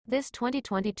This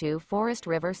 2022 Forest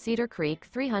River Cedar Creek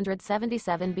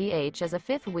 377BH is a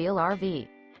fifth-wheel RV.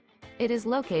 It is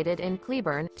located in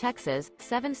Cleburne, Texas,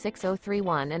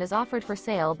 76031 and is offered for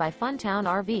sale by Funtown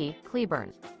RV,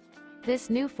 Cleburne. This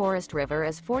new Forest River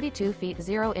is 42 feet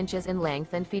 0 inches in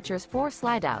length and features 4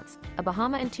 slideouts, a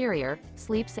BAHAMA interior,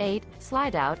 sleeps 8,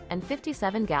 slideout, and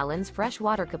 57 gallons fresh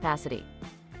water capacity.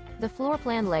 The floor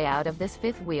plan layout of this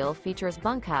fifth wheel features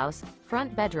bunkhouse,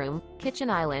 front bedroom, kitchen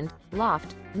island,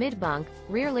 loft, mid-bunk,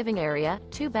 rear living area,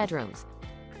 2 bedrooms.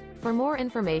 For more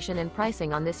information and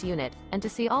pricing on this unit, and to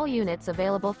see all units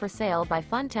available for sale by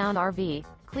Funtown RV,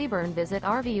 Cleburne, visit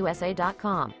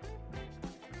RVUSA.com.